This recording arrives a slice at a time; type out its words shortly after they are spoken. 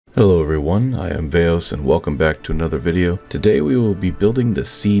Hello everyone, I am Veos and welcome back to another video. Today we will be building the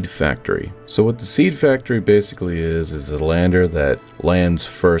Seed Factory. So what the Seed Factory basically is a lander that lands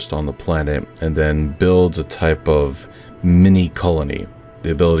first on the planet and then builds a type of mini colony. The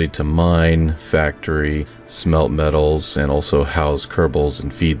ability to mine, factory, smelt metals, and also house Kerbals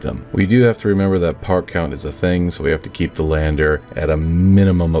and feed them. We do have to remember that part count is a thing, so we have to keep the lander at a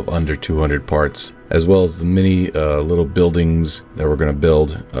minimum of under 200 parts, as well as the mini little buildings that we're going to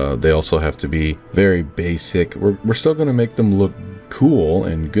build. They also have to be very basic. We're still going to make them look cool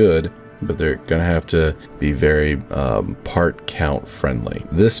and good, but they're going to have to be very part count friendly.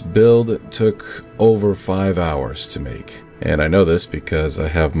 This build took over 5 hours to make. And I know this because I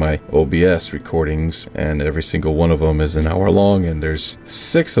have my OBS recordings and every single one of them is an hour long, and there's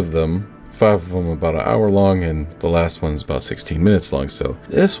 6 of them, 5 of them about an hour long, and the last one's about 16 minutes long. So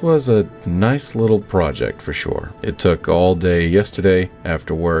this was a nice little project for sure. It took all day yesterday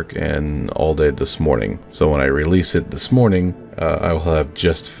after work and all day this morning. So when I release it this morning, I will have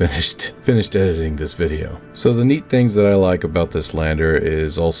just finished editing this video. So the neat things that I like about this lander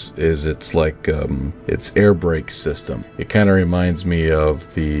is it's like its air brake system. It kind of reminds me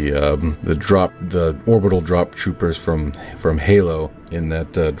of the orbital drop troopers from Halo in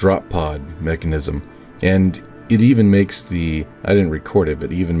that drop pod mechanism, and it even makes I didn't record it,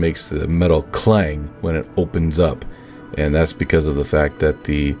 but it even makes the metal clang when it opens up, and that's because of the fact that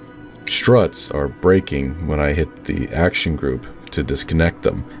the struts are breaking when I hit the action group to disconnect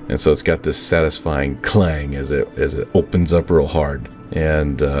them, and so it's got this satisfying clang as it opens up real hard.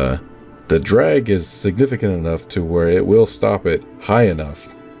 And the drag is significant enough to where it will stop it high enough.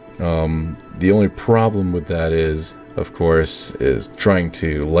 The only problem with that is, of course, is trying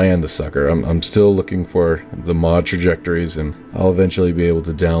to land the sucker. I'm still looking for the mod trajectories, and I'll eventually be able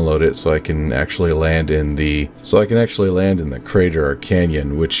to download it so I can actually land in the crater or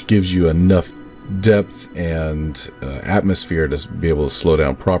canyon, which gives you enough depth and atmosphere to be able to slow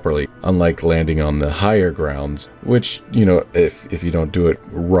down properly, unlike landing on the higher grounds, which, you know, if you don't do it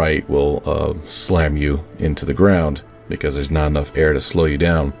right, will slam you into the ground because there's not enough air to slow you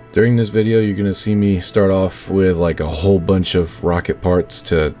down. During this video, you're going to see me start off with like a whole bunch of rocket parts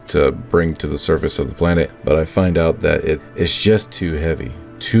to bring to the surface of the planet, but I find out that it's just too heavy.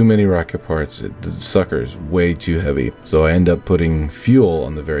 Too many rocket parts. The sucker is way too heavy. So I end up putting fuel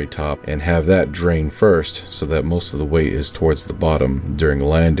on the very top and have that drain first so that most of the weight is towards the bottom during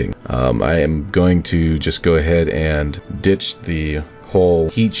landing. I am going to just go ahead and ditch the whole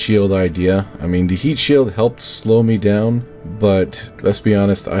heat shield idea. I mean, the heat shield helped slow me down, but let's be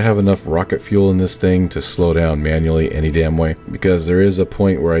honest, I have enough rocket fuel in this thing to slow down manually any damn way, because there is a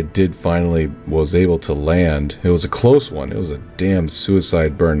point where I was able to land. It was a close one. It was a damn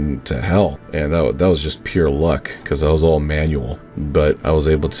suicide burn to hell, and that was just pure luck because I was all manual, but I was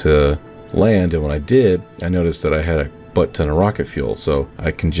able to land, and when I did, I noticed that I had a butt ton of rocket fuel, so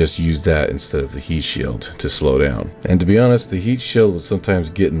I can just use that instead of the heat shield to slow down. And to be honest, the heat shield would sometimes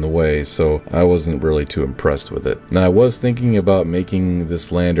get in the way, so I wasn't really too impressed with it. Now, I was thinking about making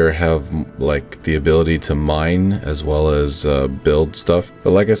this lander have like the ability to mine as well as build stuff,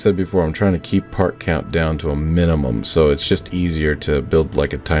 but like I said before, I'm trying to keep part count down to a minimum, so it's just easier to build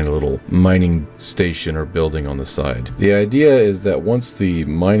like a tiny little mining station or building on the side. The idea is that once the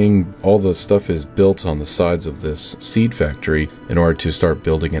mining, all the stuff is built on the sides of this Seed Factory, in order to start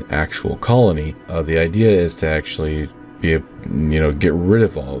building an actual colony, the idea is to actually get rid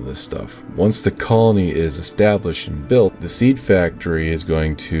of all of this stuff. Once the colony is established and built, the Seed Factory is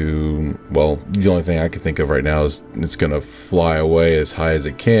going to, well, the only thing I can think of right now is it's going to fly away as high as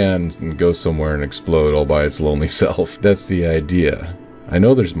it can and go somewhere and explode all by its lonely self. That's the idea. I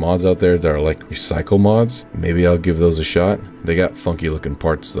know there's mods out there that are like recycle mods. Maybe I'll give those a shot. They got funky looking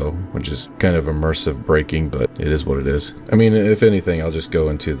parts though, which is kind of immersive braking, but it is what it is. I mean, if anything, I'll just go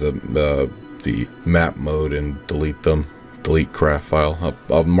into the map mode and delete them. Delete craft file.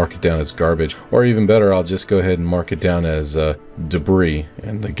 I'll mark it down as garbage, or even better, I'll just go ahead and mark it down as debris,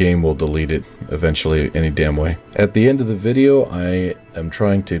 and the game will delete it eventually any damn way. At the end of the video, I am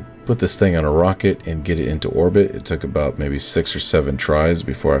trying to put this thing on a rocket and get it into orbit. It took about maybe 6 or 7 tries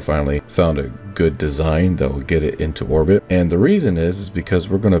before I finally found a good design that will get it into orbit. And the reason is because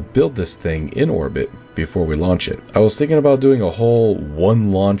we're going to build this thing in orbit before we launch it. I was thinking about doing a whole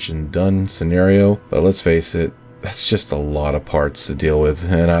one launch and done scenario, but let's face it, that's just a lot of parts to deal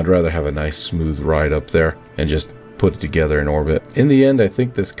with, and I'd rather have a nice smooth ride up there and just put it together in orbit. In the end, I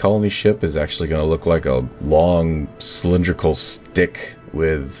think this colony ship is actually going to look like a long cylindrical stick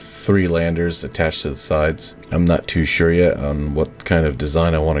with 3 landers attached to the sides. I'm not too sure yet on what kind of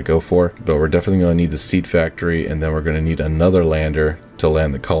design I want to go for, but we're definitely going to need the seed factory, and then we're going to need another lander to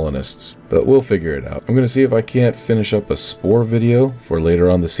land the colonists. But we'll figure it out. I'm going to see if I can't finish up a spore video for later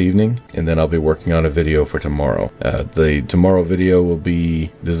on this evening, and then I'll be working on a video for tomorrow. The tomorrow video will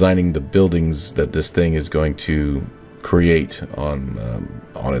be designing the buildings that this thing is going to create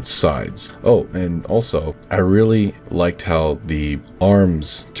on its sides. Oh, and also I really liked how the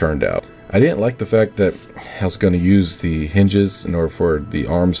arms turned out. I didn't like the fact that I was going to use the hinges in order for the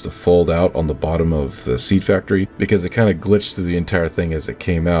arms to fold out on the bottom of the seed factory, because it kind of glitched through the entire thing as it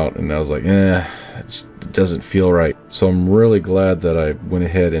came out, and I was like, it doesn't feel right. So I'm really glad that I went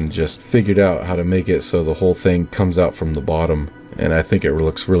ahead and just figured out how to make it so the whole thing comes out from the bottom, and I think it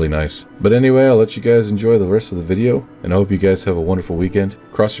looks really nice. But anyway, I'll let you guys enjoy the rest of the video, and I hope you guys have a wonderful weekend.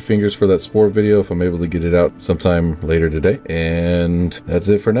 Cross your fingers for that spore video if I'm able to get it out sometime later today. And that's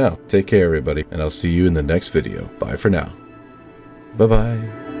it for now. Take care, everybody, and I'll see you in the next video. Bye for now.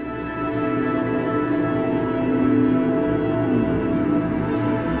 Bye-bye.